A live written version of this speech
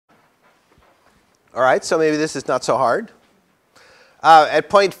All right, so maybe this is not so hard. At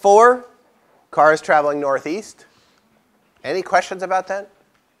point 4, car is traveling northeast. Any questions about that?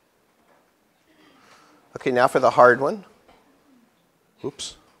 Okay, now for the hard one.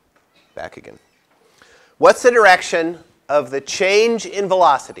 Oops, back again. What's the direction of the change in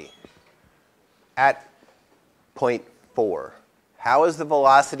velocity at point 4? How is the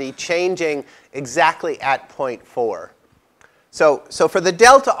velocity changing exactly at point 4? So for the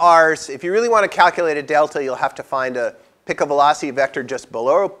delta r's, if you really want to calculate a delta, you'll have to pick a velocity vector just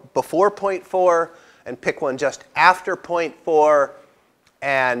before point 4 and pick one just after point 4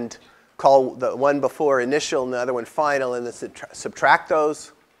 and call the one before initial and the other one final and then subtract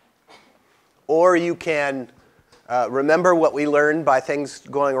those. Or you can remember what we learned by things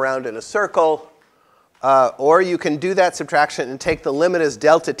going around in a circle. Or you can do that subtraction and take the limit as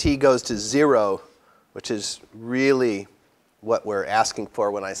delta t goes to 0, which is really what we're asking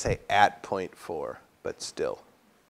for when I say at point 4, but still.